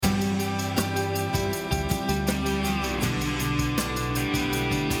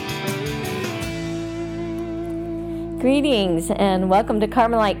Greetings and welcome to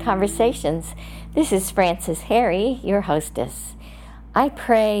Carmelite Conversations. This is Frances Harry, your hostess. I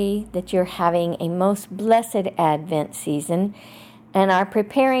pray that you're having a most blessed Advent season and are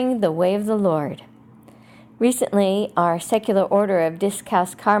preparing the way of the Lord. Recently, our Secular Order of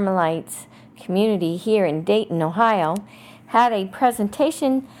Discalced Carmelites community here in Dayton, Ohio, had a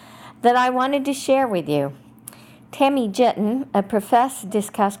presentation that I wanted to share with you. Tammy Jetton, a professed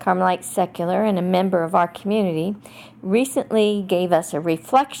Discalced Carmelite secular and a member of our community, recently gave us a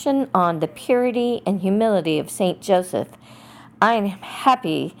reflection on the purity and humility of St. Joseph. I am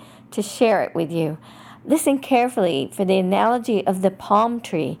happy to share it with you. Listen carefully for the analogy of the palm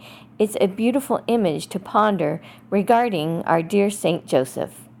tree. It's a beautiful image to ponder regarding our dear St.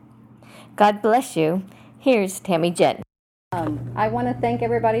 Joseph. God bless you. Here's Tammy Jetton. I want to thank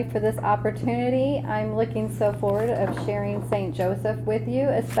everybody for this opportunity. I'm looking so forward of sharing St. Joseph with you,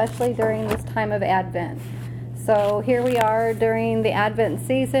 especially during this time of Advent. So here we are during the Advent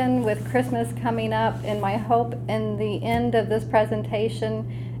season with Christmas coming up, and my hope in the end of this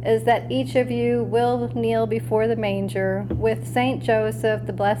presentation is that each of you will kneel before the manger with St. Joseph,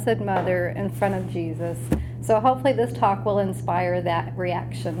 the Blessed Mother, in front of Jesus. So hopefully this talk will inspire that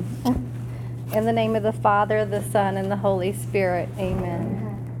reaction. In the name of the Father, the Son, and the Holy Spirit,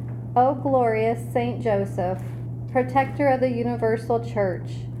 amen. O glorious Saint Joseph, protector of the universal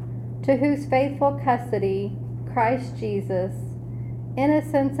church, to whose faithful custody Christ Jesus,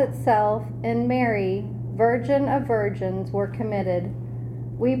 innocence itself, and Mary, Virgin of virgins, were committed,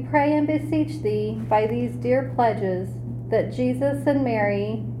 we pray and beseech thee by these dear pledges that Jesus and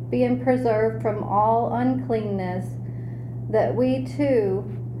Mary, being preserved from all uncleanness, that we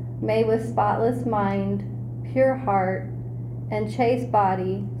too may with spotless mind, pure heart, and chaste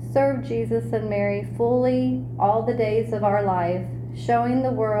body serve Jesus and Mary fully all the days of our life, showing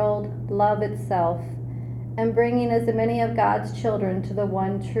the world love itself, and bringing as many of God's children to the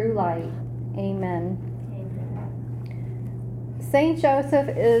one true light. Amen. Saint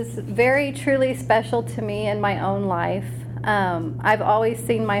Joseph is very truly special to me in my own life. I've always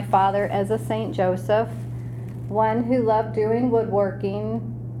seen my father as a Saint Joseph, one who loved doing woodworking,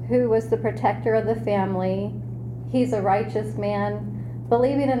 who was the protector of the family. He's a righteous man,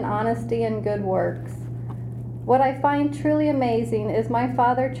 believing in honesty and good works. What I find truly amazing is my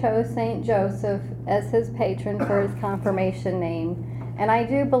father chose St. Joseph as his patron for his confirmation name. And I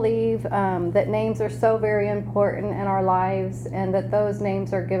do believe that names are so very important in our lives, and that those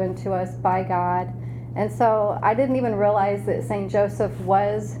names are given to us by God. And so I didn't even realize that St. Joseph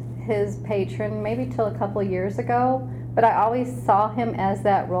was his patron maybe till a couple years ago. But I always saw him as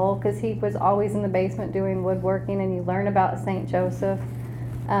that role because he was always in the basement doing woodworking, and you learn about St. Joseph.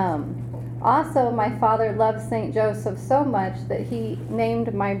 Also, my father loved St. Joseph so much that he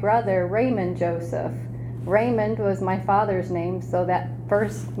named my brother Raymond Joseph. Raymond was my father's name, so that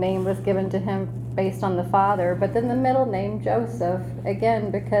first name was given to him based on the father. But then the middle name, Joseph,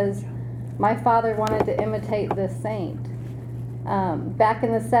 again, because my father wanted to imitate this saint. Back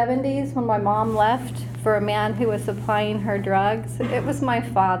in the 70s, when my mom left for a man who was supplying her drugs, it was my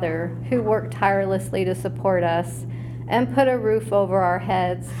father who worked tirelessly to support us and put a roof over our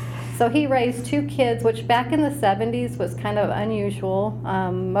heads. So he raised 2 kids, which back in the 70s was kind of unusual.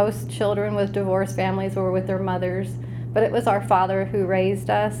 Most children with divorced families were with their mothers, but it was our father who raised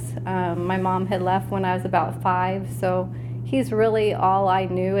us. My mom had left when I was about 5, so he's really all I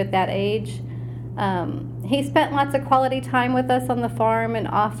knew at that age. He spent lots of quality time with us on the farm, and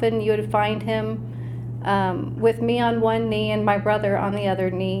often you would find him with me on one knee and my brother on the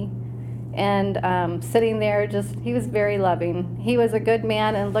other knee, and sitting there he was very loving. He was a good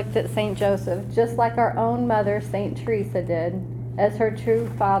man and looked at St. Joseph just like our own mother, St. Teresa, did, as her true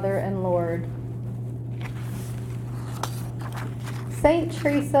father and Lord. St.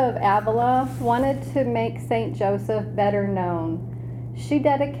 Teresa of Avila wanted to make St. Joseph better known. She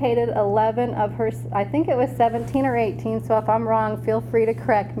dedicated 11 of her, I think it was 17 or 18, so if I'm wrong, feel free to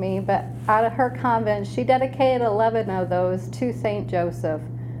correct me, but out of her convent, she dedicated 11 of those to St. Joseph.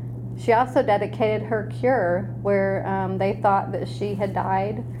 She also dedicated her cure, where they thought that she had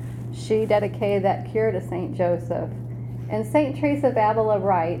died. She dedicated that cure to St. Joseph. And St. Teresa of Avila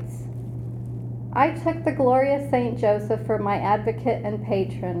writes, I took the glorious St. Joseph for my advocate and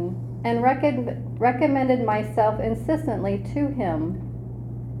patron, and recommended myself insistently to him.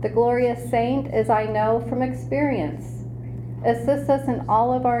 The glorious saint, as I know from experience, assists us in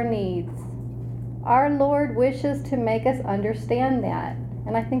all of our needs. Our Lord wishes to make us understand that,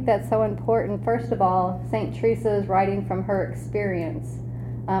 and I think that's so important. First of all, St. Teresa is writing from her experience.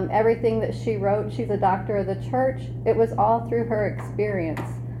 Everything that she wrote, she's a doctor of the church, it was all through her experience.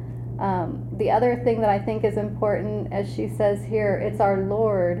 The other thing that I think is important, as she says here, it's our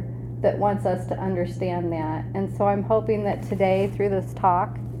Lord that wants us to understand that. And so I'm hoping that today, through this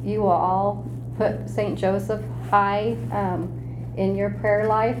talk, you will all put St. Joseph high in your prayer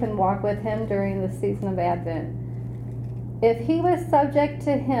life and walk with him during the season of Advent. If he was subject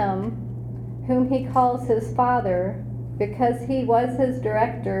to him whom he calls his Father, because he was his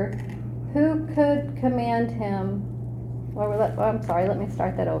director, who could command him? Let me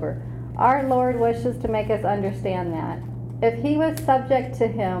start that over. Our Lord wishes to make us understand that. If he was subject to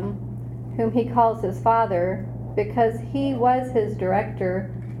him whom he calls his Father, because he was his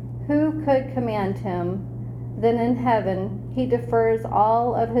director, who could command him? Then in heaven he defers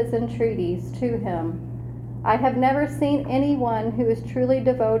all of his entreaties to him. I have never seen anyone who is truly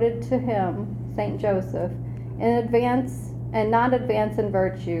devoted to him, St. Joseph, in advance and not advance in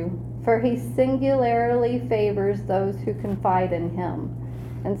virtue, for he singularly favors those who confide in him.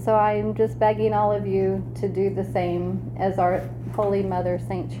 And so I'm just begging all of you to do the same as our Holy Mother,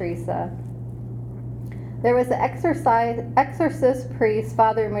 St. Teresa. There was an exorcist priest,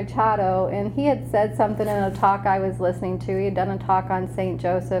 Father Machado, and he had said something in a talk I was listening to. He had done a talk on St.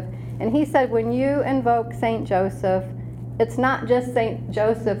 Joseph, and he said when you invoke St. Joseph, it's not just St.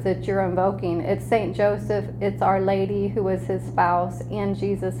 Joseph that you're invoking. It's St. Joseph, it's Our Lady who was his spouse, and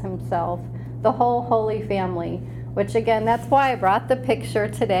Jesus himself, the whole Holy Family, which again, that's why I brought the picture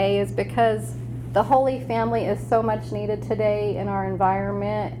today, is because the Holy Family is so much needed today in our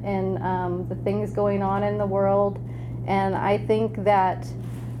environment and the things going on in the world. And I think that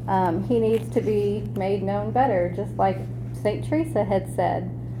he needs to be made known better, just like St. Teresa had said.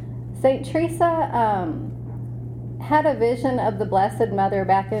 St. Teresa had a vision of the Blessed Mother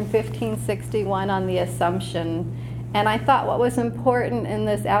back in 1561 on the Assumption. And I thought what was important in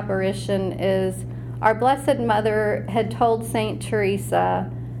this apparition is our Blessed Mother had told St.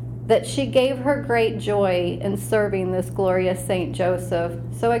 Teresa that she gave her great joy in serving this glorious St. Joseph.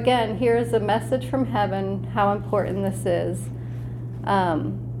 So again, here's a message from heaven how important this is.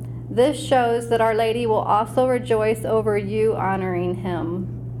 This shows that Our Lady will also rejoice over you honoring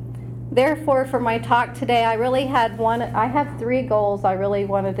him. Therefore, for my talk today, I have 3 goals I really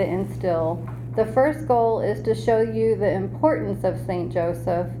wanted to instill. The first goal is to show you the importance of St.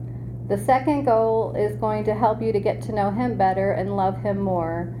 Joseph. The second goal is going to help you to get to know him better and love him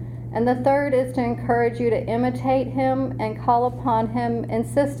more. And the third is to encourage you to imitate him and call upon him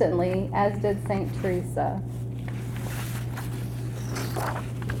insistently, as did St. Teresa.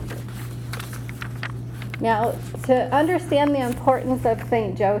 Now, to understand the importance of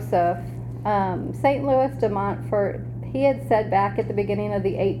St. Joseph, St. Louis de Montfort, he had said back at the beginning of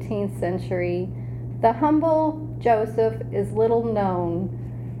the 18th century, the humble Joseph is little known.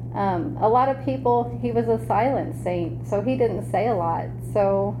 A lot of people, he was a silent saint, so he didn't say a lot.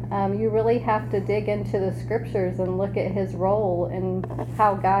 So you really have to dig into the scriptures and look at his role and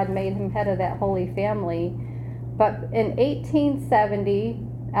how God made him head of that Holy Family. But in 1870,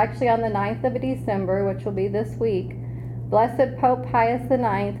 actually on the 9th of December, which will be this week, Blessed Pope Pius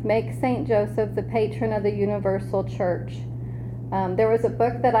IX makes St. Joseph the patron of the Universal Church. There was a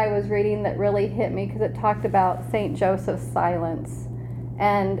book that I was reading that really hit me because it talked about St. Joseph's silence.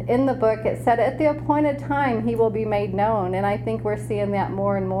 And in the book it said at the appointed time he will be made known, and I think we're seeing that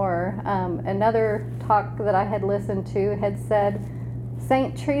more and more. Another talk that I had listened to had said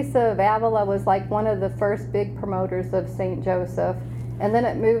St. Teresa of Avila was like one of the first big promoters of St. Joseph, and then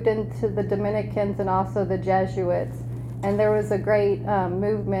it moved into the Dominicans and also the Jesuits. And there was a great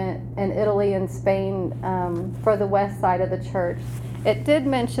movement in Italy and Spain for the west side of the church. It did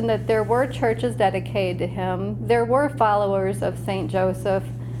mention that there were churches dedicated to him. There were followers of St. Joseph,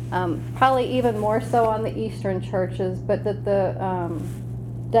 probably even more so on the Eastern churches, but that the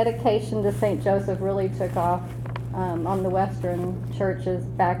dedication to St. Joseph really took off on the Western churches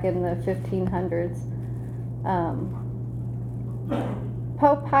back in the 1500s.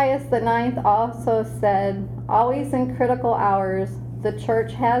 Pope Pius IX also said, always in critical hours, the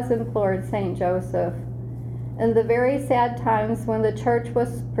church has implored St. Joseph. In the very sad times when the church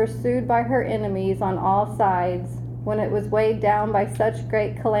was pursued by her enemies on all sides, when it was weighed down by such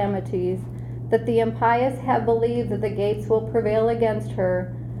great calamities that the impious have believed that the gates will prevail against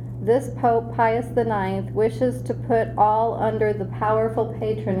her, this Pope Pius IX wishes to put all under the powerful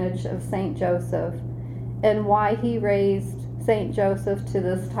patronage of St. Joseph, and why he raised St. Joseph to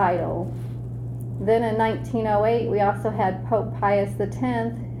this title. Then in 1908, we also had Pope Pius X,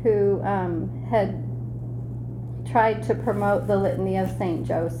 who had tried to promote the Litany of St.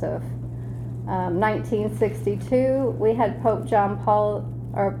 Joseph. 1962, we had Pope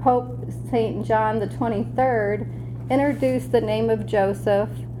St. John the 23rd introduce the name of Joseph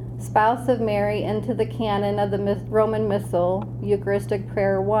spouse of Mary, into the canon of the Roman Missal, Eucharistic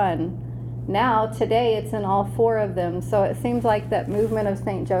Prayer 1. Now, today, it's in all 4 of them. So it seems like that movement of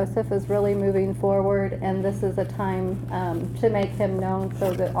St. Joseph is really moving forward, and this is a time to make him known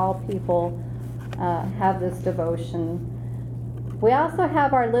so that all people have this devotion. We also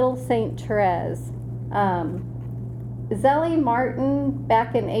have our little St. Therese. Zélie Martin,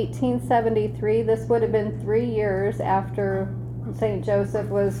 back in 1873, this would have been 3 years after St. Joseph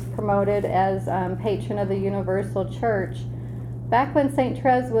was promoted as patron of the Universal Church. Back when St.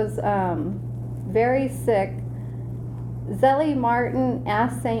 Therese was very sick, Zélie Martin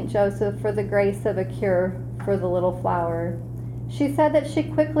asked St. Joseph for the grace of a cure for the little flower. She said that she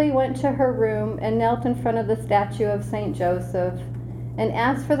quickly went to her room and knelt in front of the statue of St. Joseph and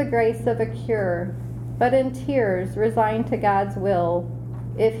asked for the grace of a cure, but in tears, resigned to God's will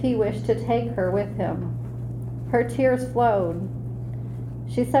if he wished to take her with him. Her tears flowed.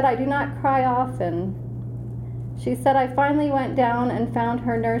 She said, "I do not cry often." She said, "I finally went down and found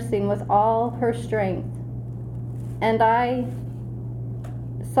her nursing with all her strength, and I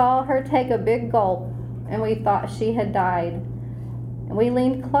saw her take a big gulp, and we thought she had died. And we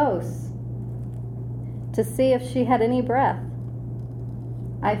leaned close to see if she had any breath.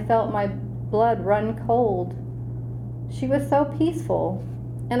 I felt my blood run cold. She was so peaceful,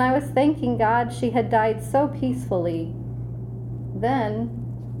 and I was thanking God she had died so peacefully. Then,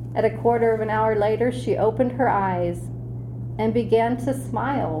 at a quarter of an hour later, she opened her eyes and began to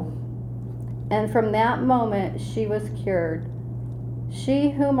smile. And from that moment, she was cured.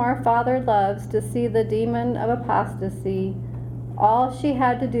 She whom our Father loves to see the demon of apostasy, all she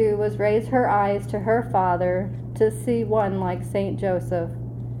had to do was raise her eyes to her Father to see one like St. Joseph.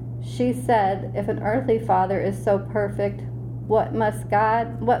 She said, if an earthly father is so perfect, what must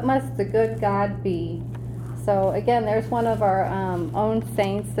the good God be? So again, there's one of our own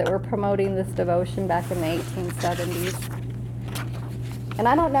saints that were promoting this devotion back in the 1870s. And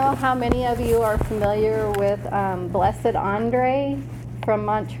I don't know how many of you are familiar with Blessed Andre from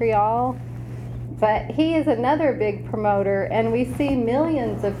Montreal, but he is another big promoter, and we see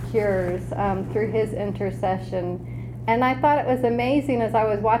millions of cures through his intercession. And I thought it was amazing as I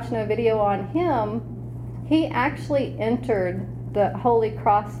was watching a video on him, he actually entered the Holy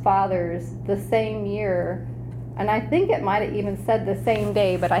Cross Fathers the same year. And I think it might have even said the same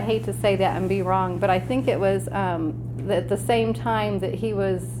day, but I hate to say that and be wrong. But I think it was at the same time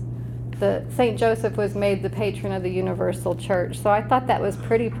that St. Joseph was made the patron of the Universal Church. So I thought that was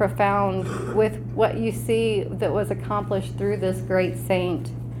pretty profound with what you see that was accomplished through this great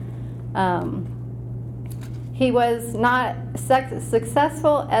saint. He was not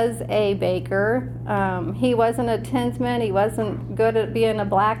successful as a baker. He wasn't a tinsman. He wasn't good at being a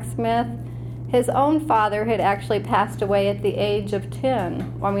blacksmith. His own father had actually passed away at the age of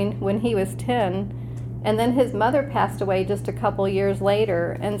 10. When he was 10. And then his mother passed away just a couple years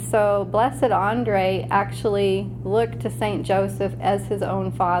later. And so Blessed Andre actually looked to St. Joseph as his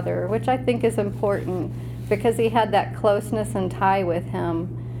own father, which I think is important because he had that closeness and tie with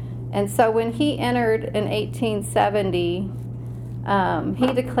him. And so when he entered in 1870,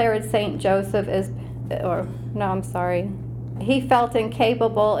 he declared St. Joseph he felt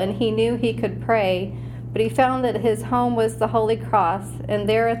incapable and he knew he could pray, but he found that his home was the Holy Cross, and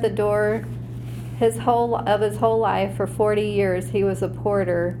there at the door his whole life for 40 years he was a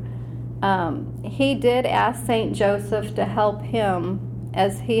porter. He did ask St. Joseph to help him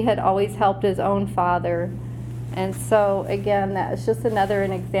as he had always helped his own father. And so, again, that's just an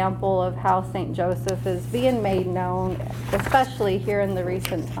example of how St. Joseph is being made known, especially here in the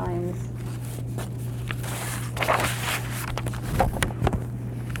recent times.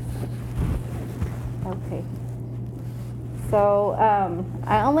 Okay. So,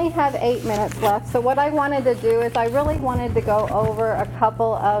 I only have 8 minutes left. So what I wanted to do is I really wanted to go over a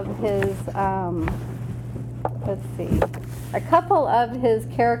couple of his,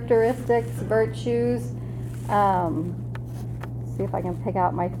 characteristics, virtues. See if I can pick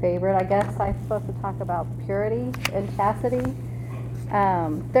out my favorite. I guess I'm supposed to talk about purity and chastity.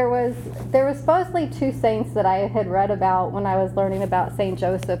 There was supposedly 2 saints that I had read about when I was learning about St.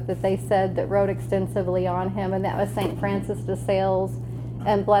 Joseph that they said that wrote extensively on him, and that was St. Francis de Sales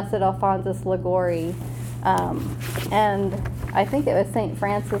and Blessed Alphonsus Liguori. And I think it was St.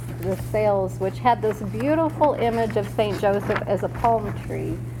 Francis de Sales, which had this beautiful image of St. Joseph as a palm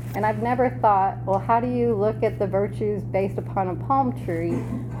tree. And I've never thought, well, how do you look at the virtues based upon a palm tree?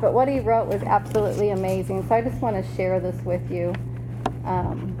 But what he wrote was absolutely amazing. So I just want to share this with you.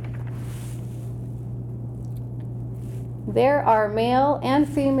 There are male and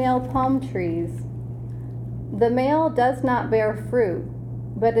female palm trees. The male does not bear fruit,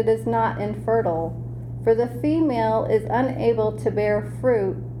 but it is not infertile. For the female is unable to bear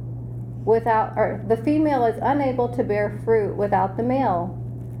fruit without the male.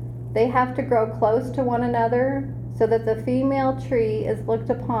 They have to grow close to one another so that the female tree is looked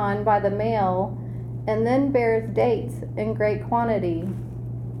upon by the male and then bears dates in great quantity.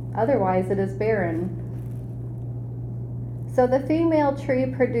 Otherwise it is barren. So the female tree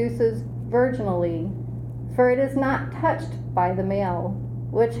produces virginally, for it is not touched by the male,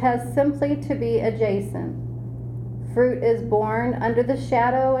 which has simply to be adjacent. Fruit is born under the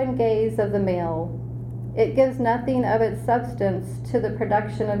shadow and gaze of the male. It gives nothing of its substance to the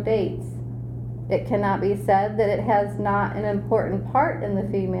production of dates. It cannot be said that it has not an important part in the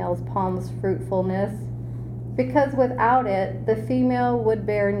female's palm's fruitfulness, because without it, the female would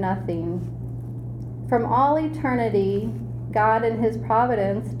bear nothing. From all eternity, God in his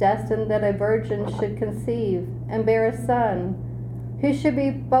providence destined that a virgin should conceive and bear a son, who should be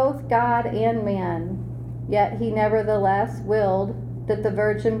both God and man. Yet he nevertheless willed that the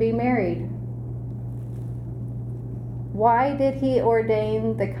virgin be married. Why did he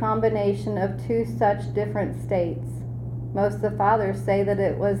ordain the combination of two such different states? Most of the fathers say that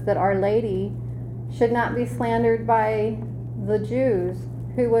it was that Our Lady should not be slandered by the Jews,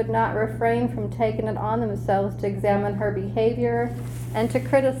 who would not refrain from taking it on themselves to examine her behavior and to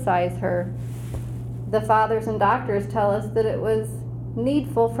criticize her. The fathers and doctors tell us that it was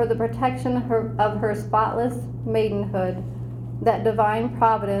needful for the protection of her spotless maidenhood that divine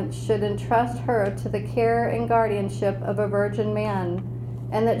providence should entrust her to the care and guardianship of a virgin man,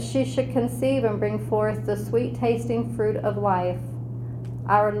 and that she should conceive and bring forth the sweet-tasting fruit of life,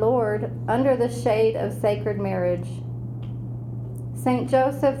 our Lord, under the shade of sacred marriage. Saint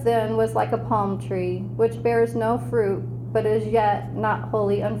Joseph then was like a palm tree, which bears no fruit, but is yet not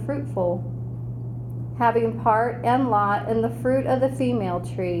wholly unfruitful, having part and lot in the fruit of the female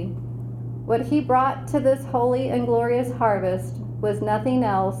tree. What he brought to this holy and glorious harvest was nothing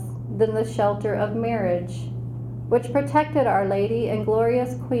else than the shelter of marriage, which protected Our Lady and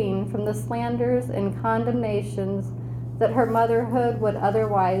glorious Queen from the slanders and condemnations that her motherhood would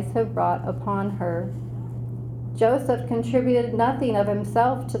otherwise have brought upon her. Joseph contributed nothing of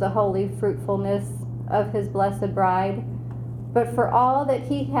himself to the holy fruitfulness of his blessed bride, but for all that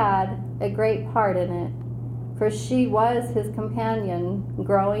he had a great part in it, for she was his companion,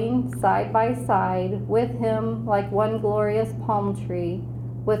 growing side by side with him like one glorious palm tree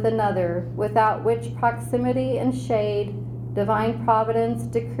with another, without which proximity and shade divine providence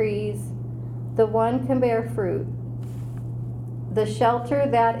decrees the one can bear fruit. The shelter,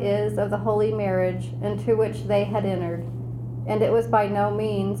 that is, of the holy marriage into which they had entered. And it was by no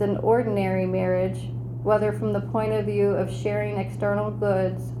means an ordinary marriage, whether from the point of view of sharing external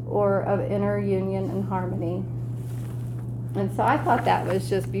goods or of inner union and harmony. And so I thought that was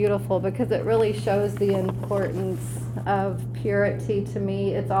just beautiful, because it really shows the importance of purity to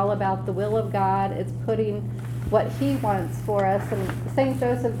me. It's all about the will of God. It's putting what he wants for us. And St.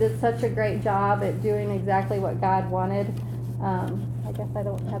 Joseph did such a great job at doing exactly what God wanted. I guess I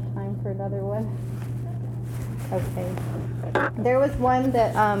don't have time for another one. Okay. There was one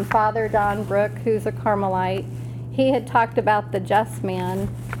that Father Don Brooke, who's a Carmelite, he had talked about the just man,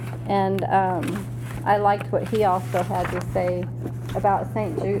 and I liked what he also had to say about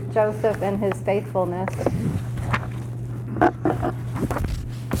St. Joseph and his faithfulness.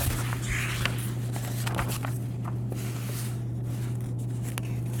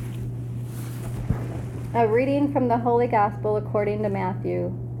 A reading from the Holy Gospel according to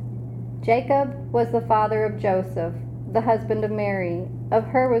Matthew. Jacob was the father of Joseph, the husband of Mary. Of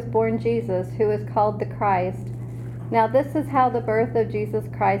her was born Jesus, who is called the Christ. Now this is how the birth of Jesus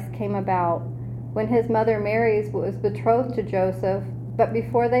Christ came about. When his mother Mary was betrothed to Joseph, but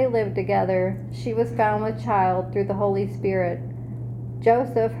before they lived together, she was found with child through the Holy Spirit.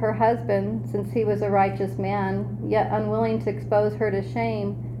 Joseph, her husband, since he was a righteous man, yet unwilling to expose her to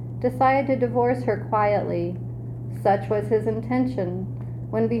shame, decided to divorce her quietly. Such was his intention,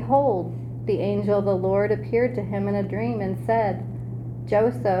 when behold, the angel of the Lord appeared to him in a dream and said,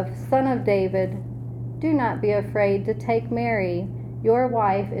 Joseph, son of David, do not be afraid to take Mary, your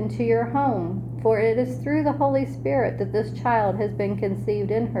wife, into your home, for it is through the Holy Spirit that this child has been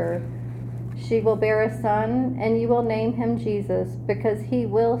conceived in her. She will bear a son, and you will name him Jesus, because he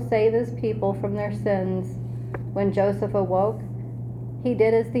will save his people from their sins. When Joseph awoke, he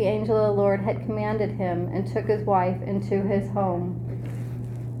did as the angel of the Lord had commanded him, and took his wife into his home.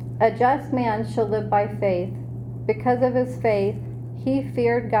 A just man shall live by faith. Because of his faith, he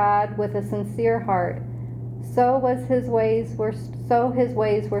feared God with a sincere heart. So his ways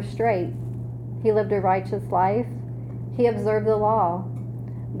were straight. He lived a righteous life. He observed the law.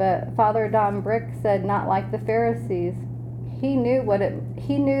 But Father Don Brick said, not like the Pharisees. He knew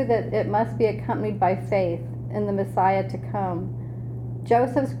that it must be accompanied by faith in the Messiah to come.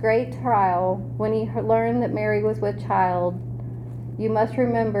 Joseph's great trial, when he learned that Mary was with child, you must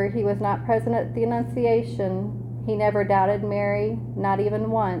remember he was not present at the Annunciation. He never doubted Mary, not even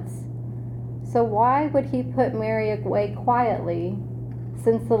once. So why would he put Mary away quietly,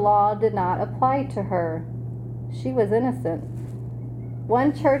 since the law did not apply to her? She was innocent.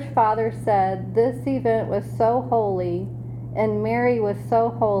 One church father said this event was so holy, and Mary was so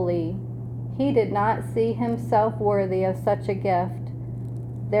holy, he did not see himself worthy of such a gift.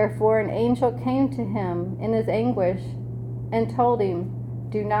 Therefore an angel came to him in his anguish and told him,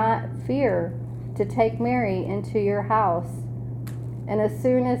 do not fear to take Mary into your house. And as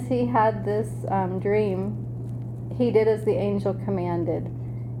soon as he had this dream, he did as the angel commanded.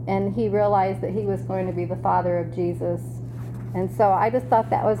 And he realized that he was going to be the father of Jesus. And so I just thought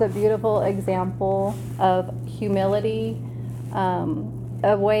that was a beautiful example of humility,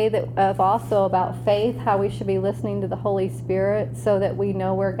 a way of also about faith, how we should be listening to the Holy Spirit so that we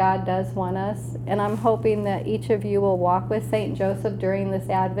know where God does want us. And I'm hoping that each of you will walk with St. Joseph during this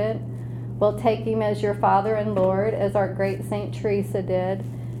Advent. Will take him as your Father and Lord, as our great St. Teresa did,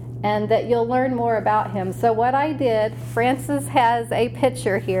 and that you'll learn more about him. So what I did, Francis has a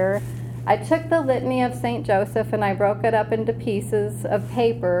picture here. I took the Litany of St. Joseph and I broke it up into pieces of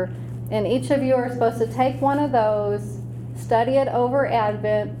paper, and each of you are supposed to take one of those, study it over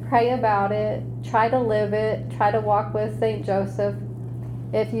Advent, pray about it, try to live it, try to walk with St. Joseph.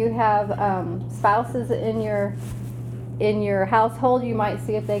 If you have spouses in your household, you might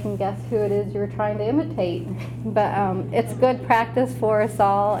see if they can guess who it is you're trying to imitate. But it's good practice for us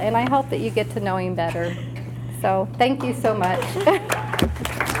all, and I hope that you get to know him better. So thank you so much.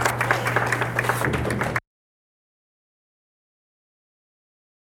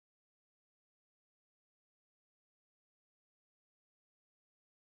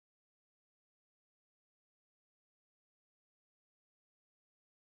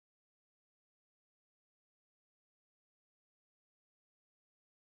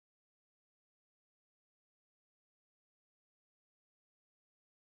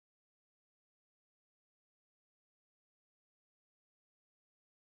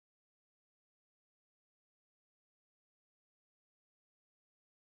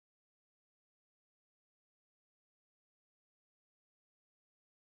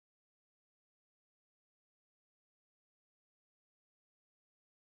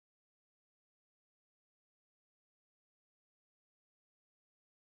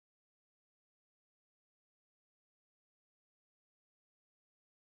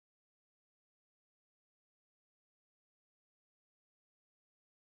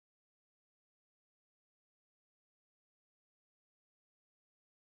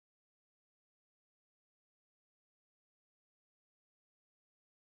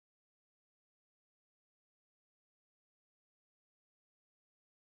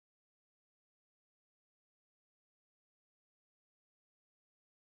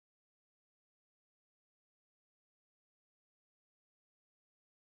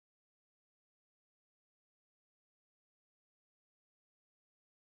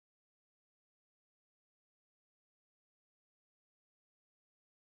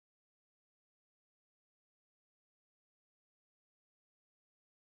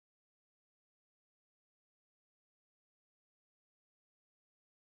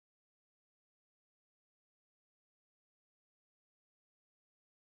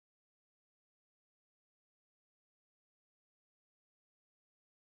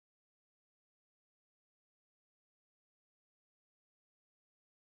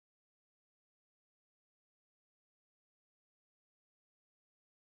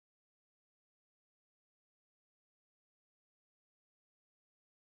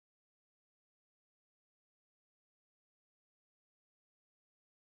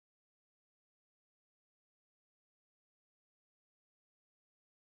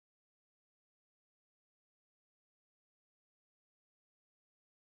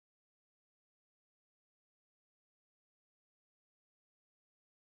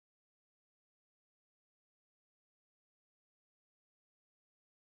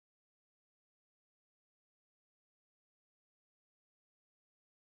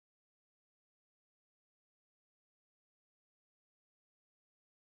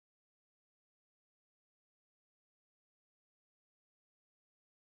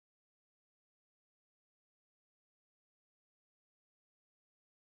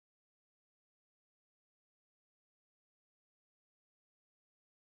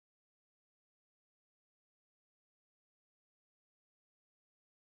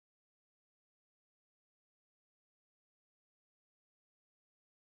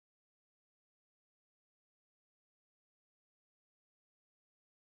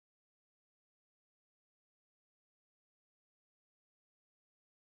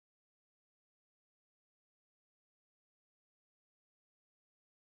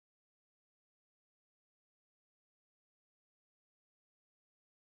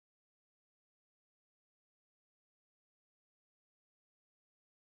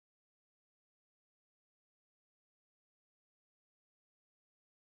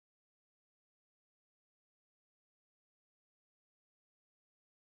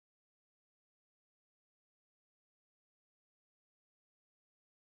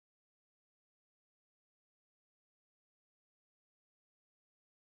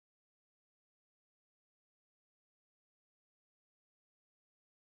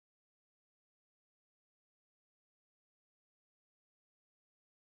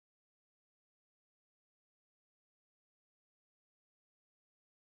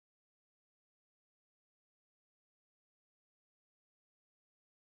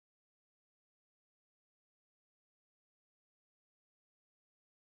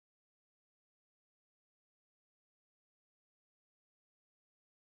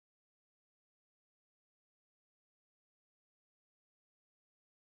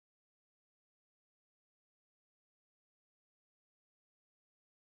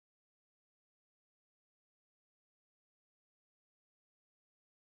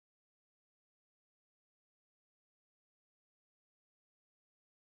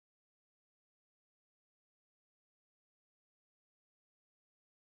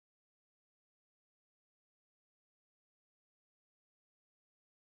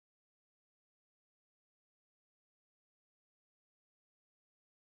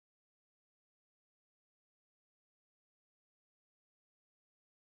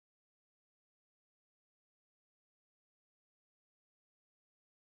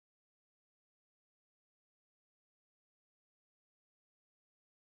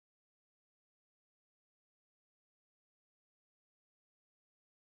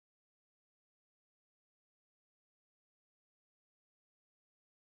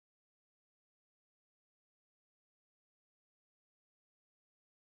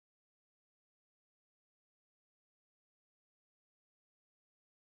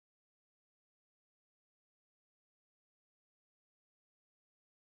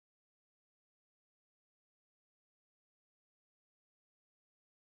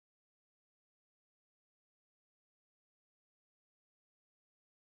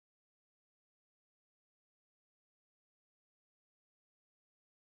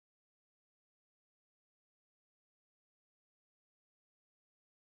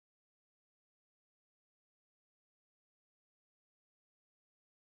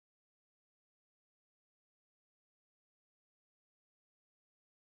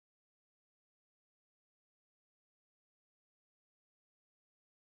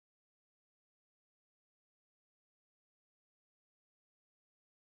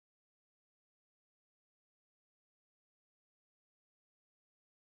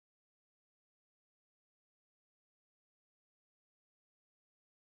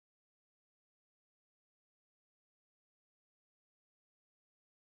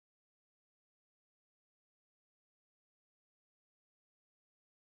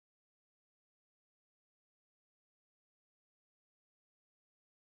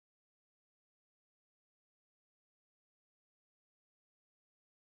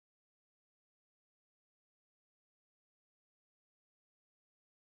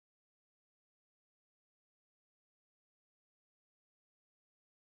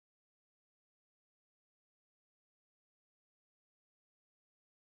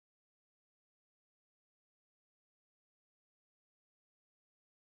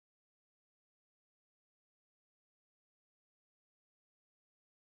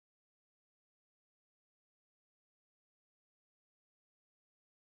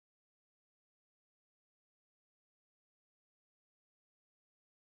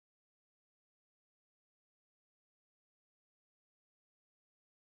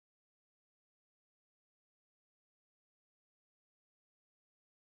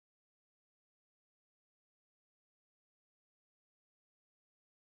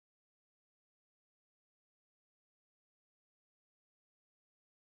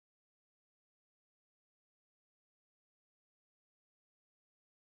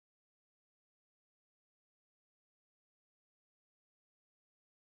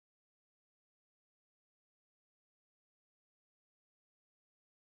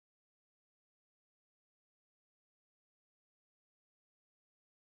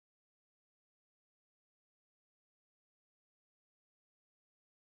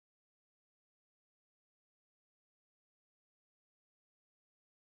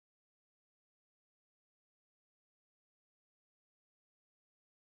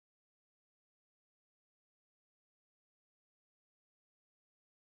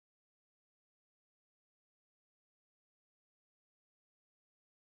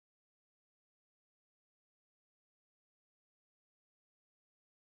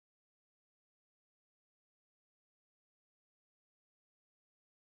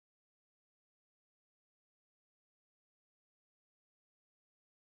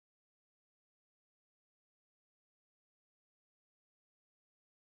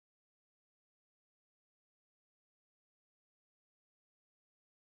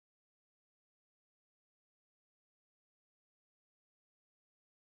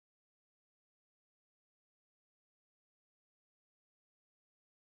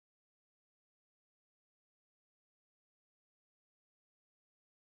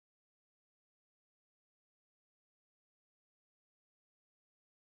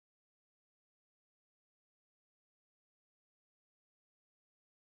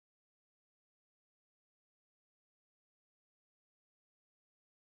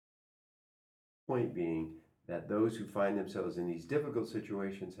 point being that those who find themselves in these difficult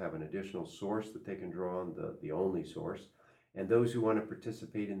situations have an additional source that they can draw on, the only source. And those who want to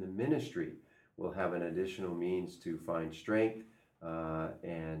participate in the ministry will have an additional means to find strength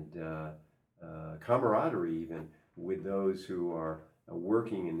and camaraderie even with those who are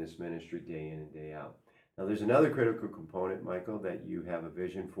working in this ministry day in and day out. Now, there's another critical component, Michael, that you have a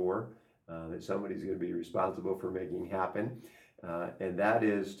vision for, that somebody's going to be responsible for making happen, and that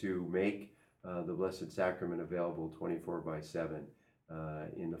is to make the Blessed Sacrament available 24/7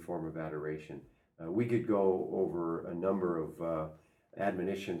 in the form of adoration. We could go over a number of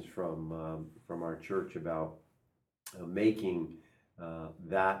admonitions from our church about making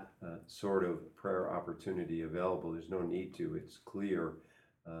that sort of prayer opportunity available. There's no need to. It's clear.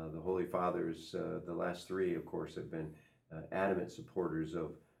 The Holy Fathers, the last three, of course, have been adamant supporters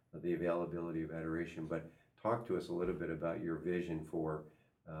of the availability of adoration. But talk to us a little bit about your vision for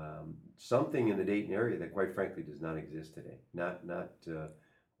something in the Dayton area that, quite frankly, does not exist today. Not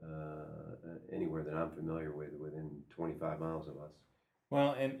anywhere that I'm familiar with within 25 miles of us.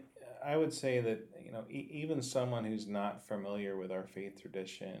 Well, and I would say that, even someone who's not familiar with our faith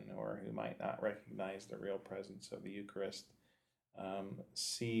tradition or who might not recognize the real presence of the Eucharist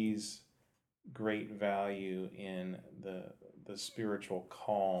sees great value in the spiritual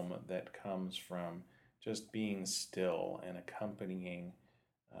calm that comes from just being still and accompanying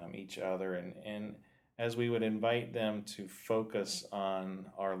each other. And as we would invite them to focus on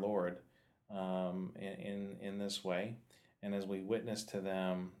our Lord in this way, and as we witness to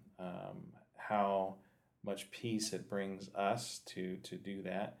them how much peace it brings us to do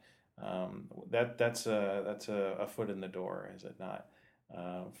that, that's a foot in the door, is it not?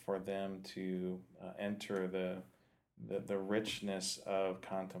 For them to enter the richness of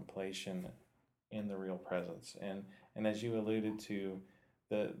contemplation in the real presence, and as you alluded to,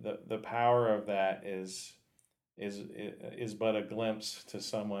 the power of that is but a glimpse to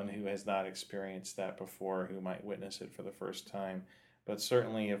someone who has not experienced that before, who might witness it for the first time. But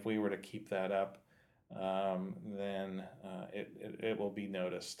certainly, if we were to keep that up, then it will be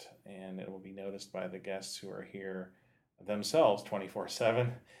noticed, and it will be noticed by the guests who are here themselves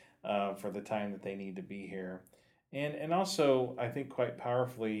 24/7 for the time that they need to be here, and also, I think, quite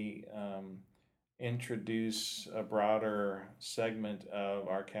powerfully introduce a broader segment of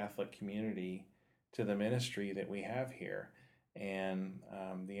our Catholic community to the ministry that we have here, and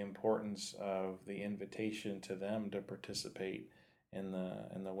the importance of the invitation to them to participate in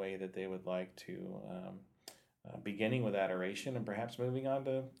the way that they would like to, beginning with adoration and perhaps moving on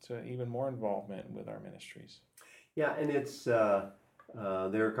to even more involvement with our ministries. Yeah, and it's there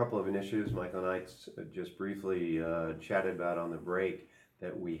are a couple of initiatives Michael and I just briefly chatted about on the break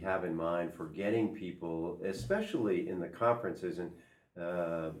that we have in mind for getting people, especially in the conferences. And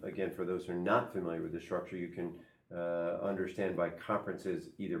again, for those who are not familiar with the structure, you can understand by conferences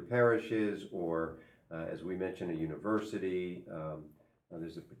either parishes or, as we mentioned, a university.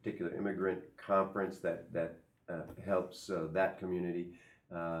 There's a particular immigrant conference that helps that community.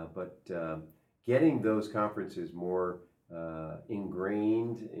 But getting those conferences more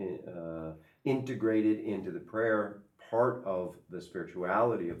ingrained, integrated into the prayer part of the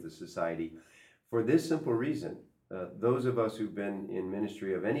spirituality of the society, for this simple reason. Those of us who've been in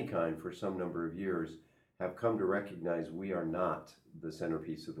ministry of any kind for some number of years have come to recognize we are not the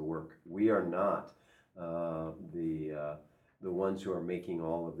centerpiece of the work. We are not the ones who are making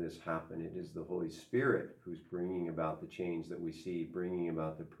all of this happen. It is the Holy Spirit who's bringing about the change that we see, bringing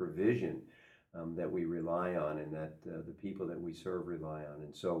about the provision that we rely on, and that the people that we serve rely on.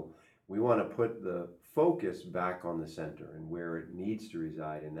 And so we want to put the focus back on the center and where it needs to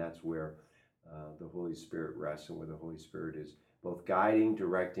reside, and that's where the Holy Spirit rests, and where the Holy Spirit is both guiding,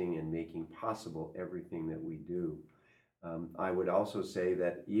 directing, and making possible everything that we do. I would also say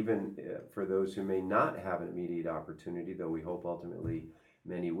that even for those who may not have an immediate opportunity, though we hope ultimately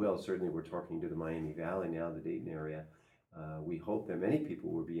many will, certainly we're talking to the Miami Valley now, the Dayton area, we hope that many people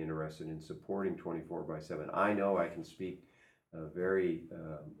will be interested in supporting 24/7. I know I can speak very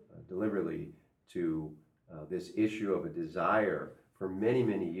deliberately to this issue of a desire for many,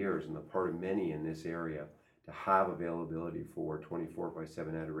 many years on the part of many in this area to have availability for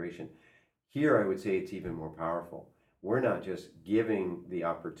 24/7 adoration. Here, I would say it's even more powerful. We're not just giving the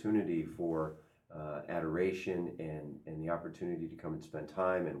opportunity for adoration and the opportunity to come and spend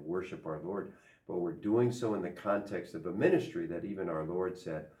time and worship our Lord, but we're doing so in the context of a ministry that even our Lord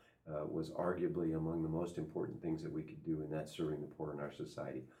said was arguably among the most important things that we could do, and that's serving the poor in our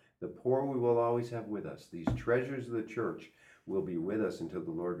society. The poor we will always have with us. These treasures of the church will be with us until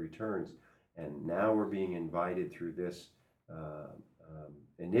the Lord returns. And now we're being invited through this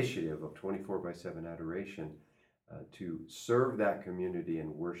initiative of 24/7 adoration to serve that community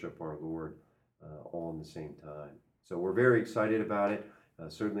and worship our Lord all in the same time. So we're very excited about it.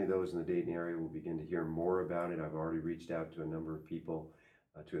 Certainly those in the Dayton area will begin to hear more about it. I've already reached out to a number of people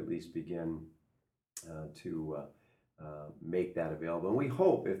to at least begin to make that available. And we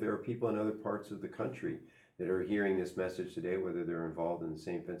hope if there are people in other parts of the country that are hearing this message today, whether they're involved in the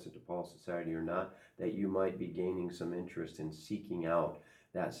St. Vincent de Paul Society or not, that you might be gaining some interest in seeking out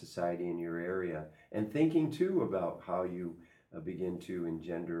that society in your area and thinking too about how you begin to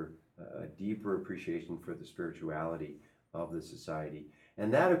engender a deeper appreciation for the spirituality of the society.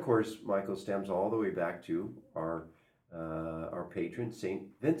 And that, of course, Michael, stems all the way back to our patron, St.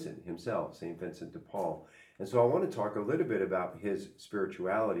 Vincent himself, St. Vincent de Paul. And so I want to talk a little bit about his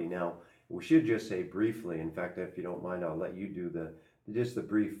spirituality. Now, we should just say briefly, in fact, if you don't mind, I'll let you do the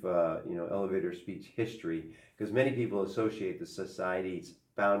brief elevator speech history, because many people associate the society's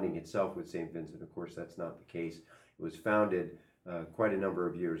founding itself with St. Vincent. Of course, that's not the case. It was founded quite a number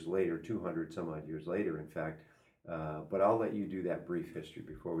of years later, 200 some odd years later, in fact. But I'll let you do that brief history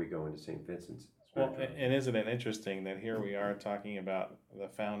before we go into St. Vincent's. Well, and isn't it interesting that here we are talking about the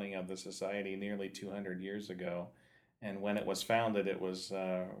founding of the society nearly 200 years ago, and when it was founded, it was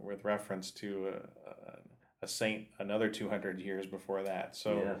with reference to a saint another 200 years before that.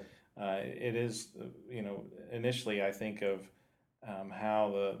 So it is, initially I think of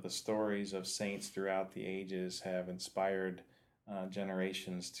how the stories of saints throughout the ages have inspired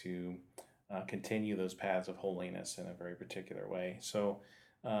generations to continue those paths of holiness in a very particular way. So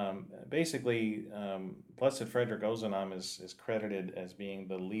basically, Blessed Frederick Ozanam is credited as being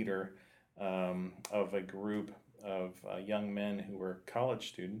the leader of a group of young men who were college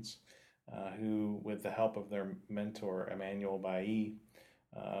students who, with the help of their mentor, Emmanuel Bailly,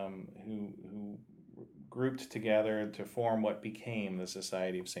 who grouped together to form what became the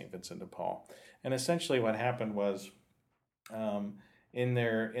Society of St. Vincent de Paul. And essentially what happened was in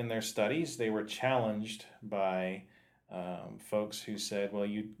their studies, they were challenged by folks who said, well,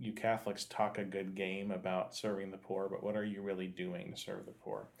 you Catholics talk a good game about serving the poor, but what are you really doing to serve the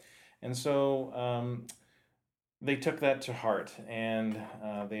poor? And so they took that to heart, and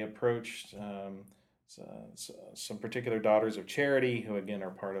they approached some particular daughters of charity, who again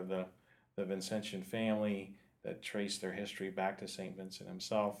are part of the Vincentian family that trace their history back to St. Vincent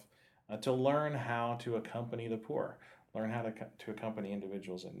himself, to learn how to accompany the poor, learn how to accompany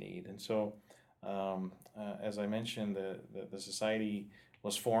individuals in need. And so as I mentioned, the society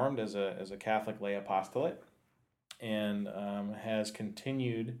was formed as a Catholic lay apostolate, and has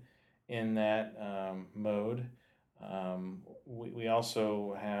continued in that mode. We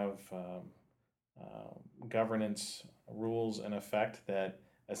also have governance rules in effect that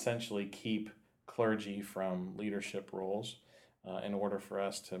essentially keep clergy from leadership roles in order for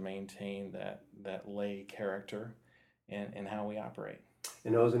us to maintain that lay character in how we operate.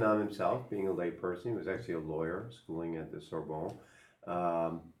 And Ozanam himself, being a lay person, he was actually a lawyer schooling at the Sorbonne.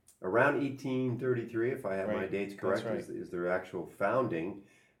 Around 1833, if I have my dates correct, is their actual founding.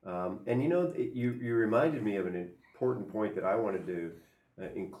 And you reminded me of an important point that I wanted to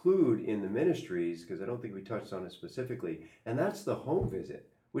include in the ministries, because I don't think we touched on it specifically, and that's the home visit,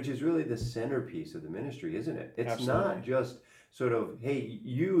 which is really the centerpiece of the ministry, isn't it? It's Absolutely. Not just sort of, hey,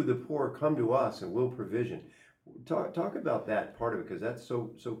 you, the poor, come to us and we'll provision. Talk about that part of it, because that's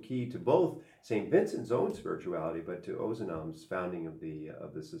so key to both St. Vincent's own spirituality, but to Ozanam's founding of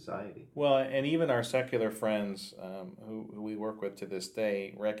the society. Well, and even our secular friends who we work with to this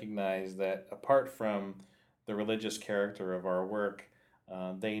day recognize that apart from the religious character of our work,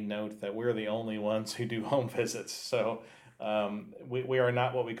 they note that we're the only ones who do home visits. So we are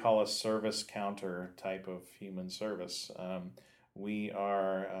not what we call a service counter type of human service. We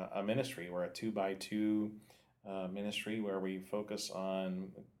are a ministry. We're a 2x2 ministry where we focus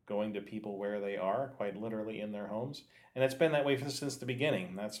on going to people where they are, quite literally in their homes. And it's been that way since the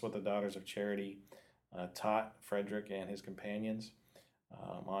beginning. That's what the Daughters of Charity taught Frederick and his companions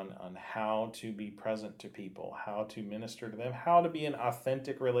on how to be present to people, how to minister to them, how to be in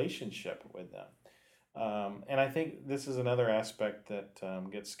authentic relationship with them. And I think this is another aspect that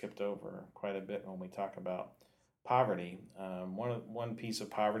gets skipped over quite a bit when we talk about poverty. One piece of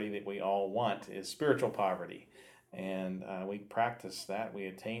poverty that we all want is spiritual poverty, and we practice that, we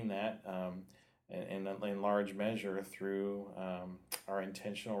attain that in large measure through our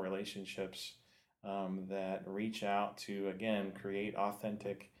intentional relationships that reach out to, again, create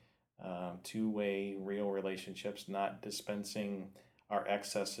authentic two-way real relationships, not dispensing our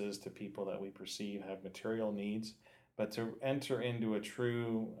excesses to people that we perceive have material needs, but to enter into a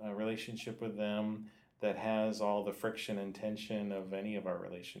true relationship with them that has all the friction and tension of any of our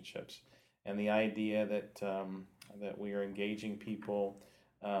relationships. And the idea that we are engaging people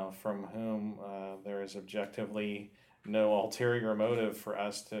from whom there is objectively no ulterior motive for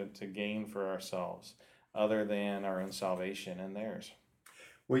us to gain for ourselves other than our own salvation and theirs.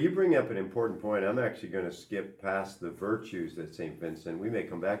 Well, you bring up an important point. I'm actually going to skip past the virtues at St. Vincent. We may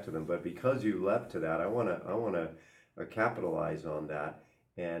come back to them, but because you leapt to that, I want to capitalize on that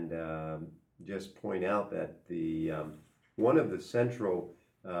and just point out that the one of the central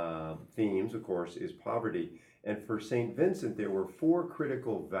themes, of course, is poverty. And for St. Vincent, there were 4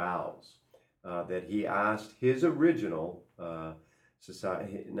 critical vows that he asked his original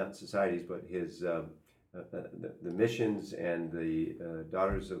society, not societies, but his the missions and the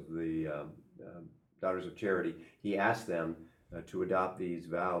Daughters of Charity. He asked them to adopt these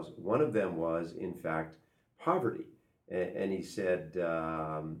vows. One of them was, in fact, poverty. And he said, if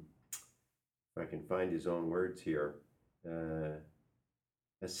I can find his own words here,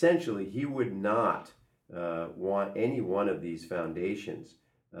 essentially, he would not want any one of these foundations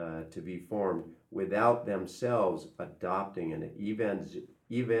to be formed without themselves adopting an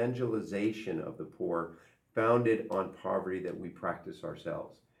evangelization of the poor founded on poverty that we practice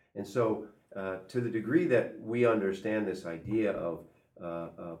ourselves. And so, to the degree that we understand this idea of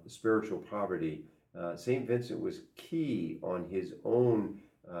spiritual poverty, St. Vincent was key on his own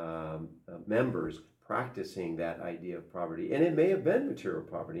members practicing that idea of poverty. And it may have been material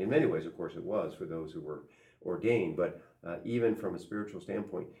poverty. In many ways, of course, it was for those who were ordained. But even from a spiritual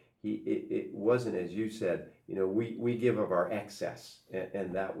standpoint, it wasn't, as you said, we give of our excess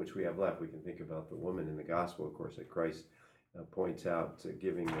and that which we have left. We can think about the woman in the gospel, of course, that Christ points out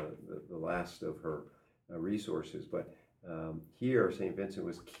giving the last of her resources. But here, St. Vincent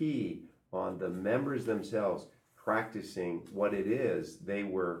was key on the members themselves practicing what it is they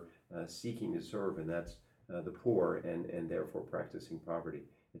were seeking to serve, and that's the poor, and therefore practicing poverty.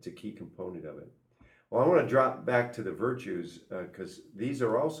 It's a key component of it. Well, I want to drop back to the virtues because these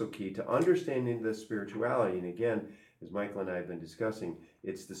are also key to understanding the spirituality. And again, as Michael and I have been discussing,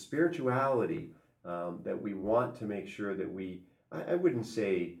 it's the spirituality that we want to make sure that I wouldn't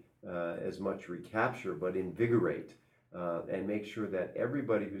say as much recapture, but invigorate and make sure that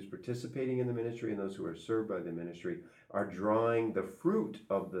everybody who's participating in the ministry and those who are served by the ministry are drawing the fruit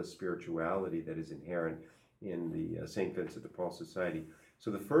of the spirituality that is inherent in the St. Vincent de Paul Society. So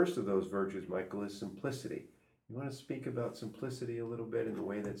the first of those virtues, Michael, is simplicity. You want to speak about simplicity a little bit in the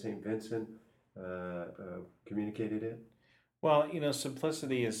way that St. Vincent communicated it? Well,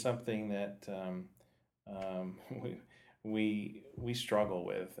 simplicity is something that we struggle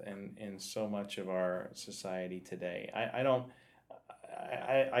with in so much of our society today. I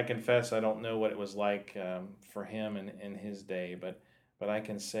confess I don't know what it was like for him in his day, but I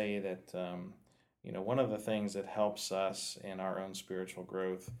can say that one of the things that helps us in our own spiritual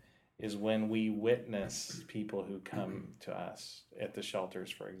growth is when we witness people who come to us at the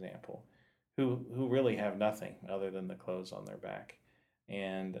shelters, for example, who really have nothing other than the clothes on their back,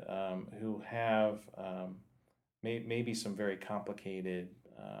 and who have maybe some very complicated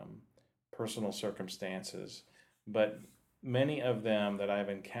personal circumstances, but many of them that I've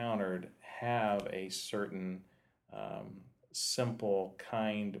encountered have a certain simple,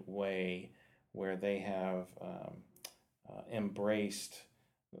 kind way where they have embraced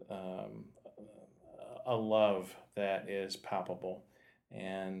a love that is palpable.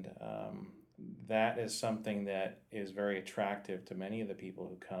 And that is something that is very attractive to many of the people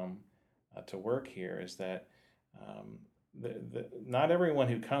who come to work here, is that not everyone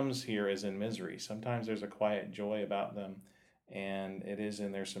who comes here is in misery. Sometimes there's a quiet joy about them, and it is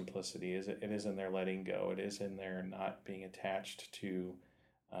in their simplicity. It is in their letting go. It is in their not being attached to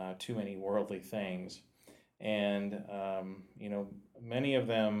too many worldly things. And, many of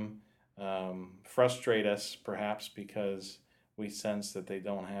them frustrate us perhaps because we sense that they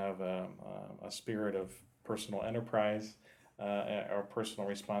don't have a spirit of personal enterprise or personal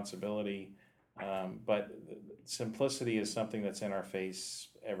responsibility. But simplicity is something that's in our face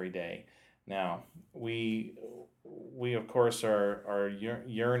every day. Now, we of course are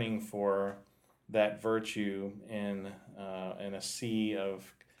yearning for that virtue in a sea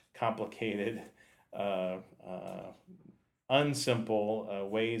of complicated, unsimple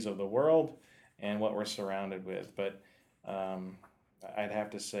ways of the world and what we're surrounded with. But I'd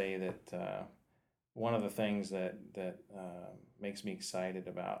have to say that one of the things that makes me excited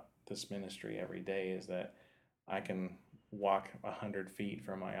about this ministry every day is that I can walk 100 feet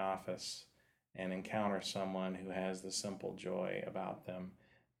from my office and encounter someone who has the simple joy about them,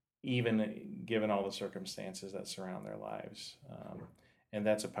 even given all the circumstances that surround their lives. And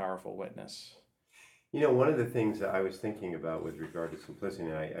that's a powerful witness. One of the things that I was thinking about with regard to simplicity,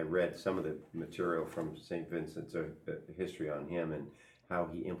 and I read some of the material from St. Vincent's history on him and how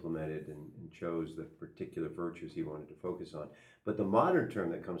he implemented and chose the particular virtues he wanted to focus on. But the modern term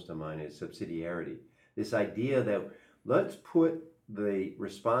that comes to mind is subsidiarity. This idea that let's put the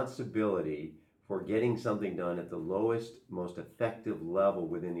responsibility for getting something done at the lowest, most effective level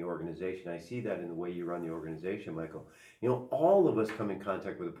within the organization. I see that in the way you run the organization, Michael. All of us come in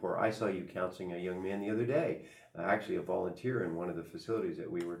contact with the poor. I saw you counseling a young man the other day, actually a volunteer in one of the facilities that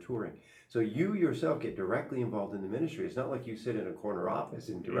we were touring. So you yourself get directly involved in the ministry. It's not like you sit in a corner office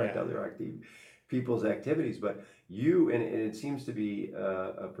and direct other people's activities, but you, and it seems to be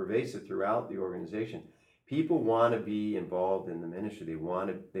pervasive throughout the organization. People want to be involved in the ministry. They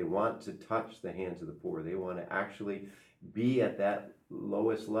want to touch the hands of the poor. They want to actually be at that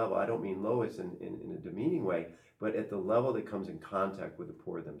lowest level. I don't mean lowest in a demeaning way, but at the level that comes in contact with the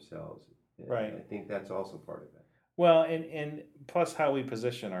poor themselves. Right. I think that's also part of it. Well, and plus how we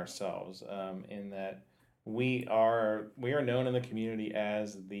position ourselves, in that we are known in the community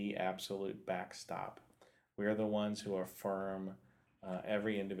as the absolute backstop. We are the ones who affirm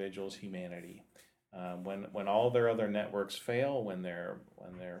every individual's humanity. When all their other networks fail, when their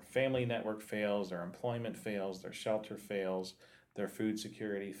family network fails, their employment fails, their shelter fails, their food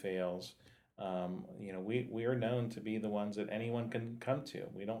security fails, we are known to be the ones that anyone can come to.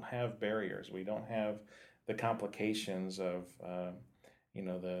 We don't have barriers. We don't have the complications of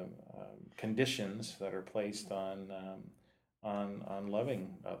the conditions that are placed on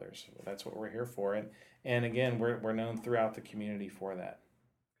loving others. That's what we're here for, and again, we're known throughout the community for that.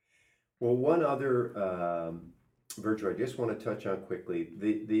 Well, one other virtue I just want to touch on quickly,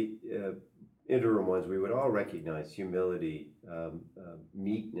 the interim ones, we would all recognize humility,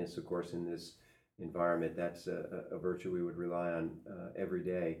 meekness, of course, in this environment. That's a virtue we would rely on every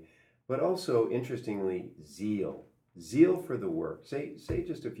day. But also, interestingly, zeal for the work. Say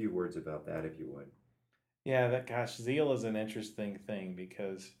just a few words about that, if you would. Yeah, zeal is an interesting thing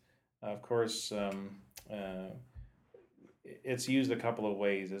because, of course, it's used a couple of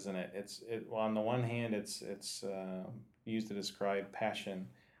ways, isn't it? Well, on the one hand, it's used to describe passion.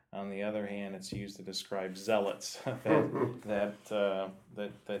 On the other hand, it's used to describe zealots that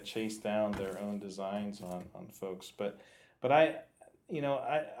chase down their own designs on folks. But I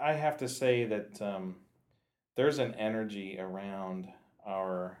have to say that there's an energy around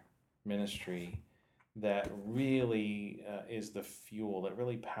our ministry that really is the fuel that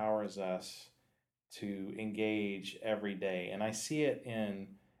really powers us to engage every day. And I see it in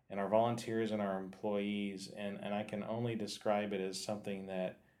our volunteers and our employees, and I can only describe it as something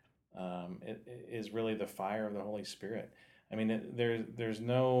that it is really the fire of the Holy Spirit. I mean, there's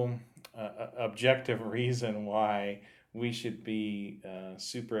no objective reason why we should be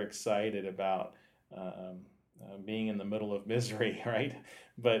super excited about being in the middle of misery, right?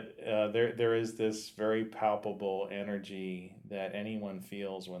 But there is this very palpable energy that anyone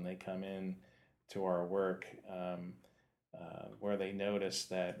feels when they come in to our work, where they notice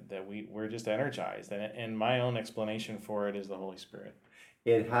that we're just energized. And my own explanation for it is the Holy Spirit.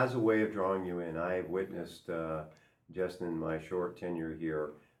 It has a way of drawing you in. I have witnessed, just in my short tenure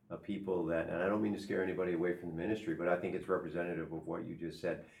here, people that, and I don't mean to scare anybody away from the ministry, but I think it's representative of what you just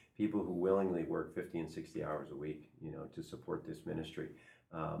said. People who willingly work 50 and 60 hours a week, to support this ministry.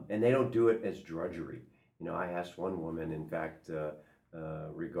 And they don't do it as drudgery. I asked one woman, in fact,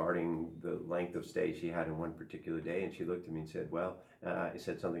 regarding the length of stay she had in one particular day, and she looked at me and said, I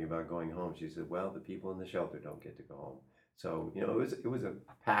said something about going home. She said, the people in the shelter don't get to go home. So, it was a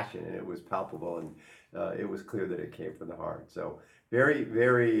passion, and it was palpable, and it was clear that it came from the heart. So very,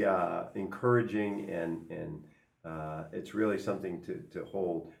 very encouraging, and it's really something to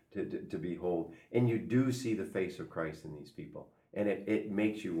hold, to behold. And you do see the face of Christ in these people, and it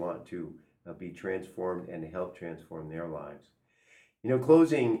makes you want to be transformed and to help transform their lives.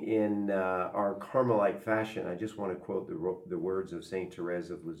 Closing in our Carmelite fashion, I just want to quote the words of Saint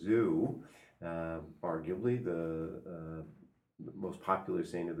Therese of Lisieux, arguably the most popular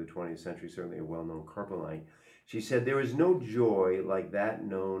saint of the 20th century, certainly a well-known Carmelite. She said, "There is no joy like that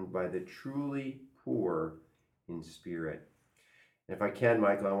known by the truly poor in spirit." And if I can,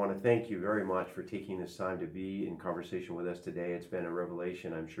 Michael, I want to thank you very much for taking this time to be in conversation with us today. It's been a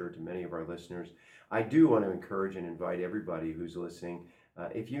revelation, I'm sure, to many of our listeners. I do want to encourage and invite everybody who's listening,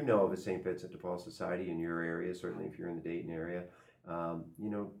 if you know of a St. Vincent de Paul Society in your area, certainly if you're in the Dayton area,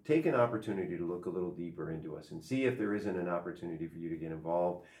 take an opportunity to look a little deeper into us and see if there isn't an opportunity for you to get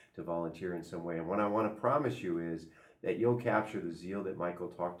involved, to volunteer in some way. And what I want to promise you is that you'll capture the zeal that Michael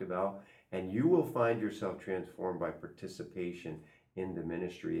talked about, and you will find yourself transformed by participation in the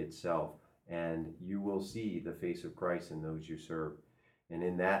ministry itself. and you will see the face of Christ in those you serve. And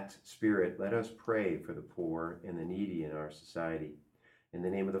in that spirit, let us pray for the poor and the needy in our society. In the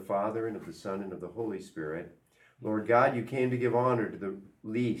name of the Father, and of the Son, and of the Holy Spirit. Lord God, you came to give honor to the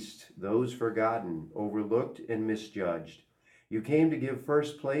least, those forgotten, overlooked, and misjudged. You came to give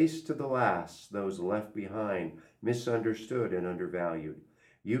first place to the last, those left behind, misunderstood, and undervalued.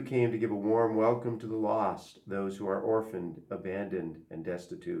 You came to give a warm welcome to the lost, those who are orphaned, abandoned, and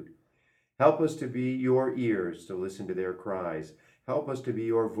destitute. Help us to be your ears to listen to their cries. Help us to be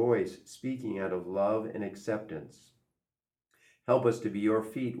your voice, speaking out of love and acceptance. Help us to be your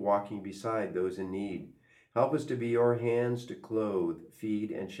feet walking beside those in need. Help us to be your hands to clothe,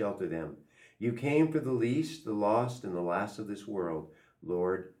 feed, and shelter them. You came for the least, the lost, and the last of this world.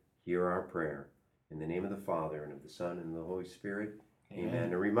 Lord, hear our prayer. In the name of the Father, and of the Son, and of the Holy Spirit.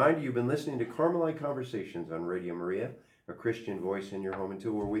 Amen. A reminder, you've been listening to Carmelite Conversations on Radio Maria, a Christian voice in your home.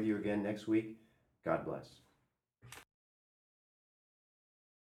 Until we're with you again next week, God bless.